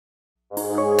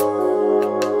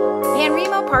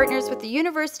Panremo partners with the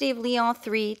University of Lyon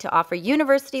 3 to offer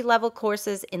university-level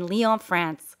courses in Lyon,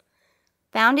 France.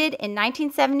 Founded in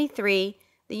 1973,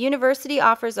 the university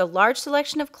offers a large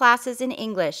selection of classes in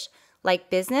English, like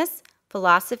business,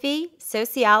 philosophy,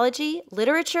 sociology,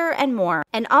 literature, and more,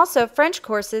 and also French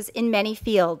courses in many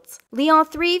fields. Lyon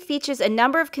 3 features a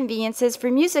number of conveniences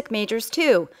for music majors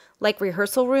too, like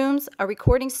rehearsal rooms, a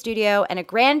recording studio, and a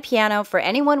grand piano for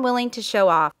anyone willing to show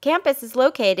off. Campus is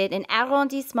located in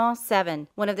Arrondissement 7,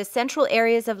 one of the central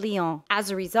areas of Lyon.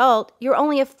 As a result, you're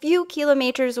only a few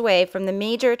kilometers away from the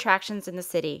major attractions in the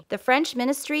city. The French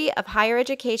Ministry of Higher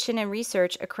Education and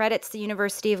Research accredits the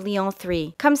University of Lyon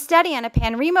 3. Come study on a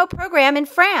Panremo program in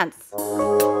France.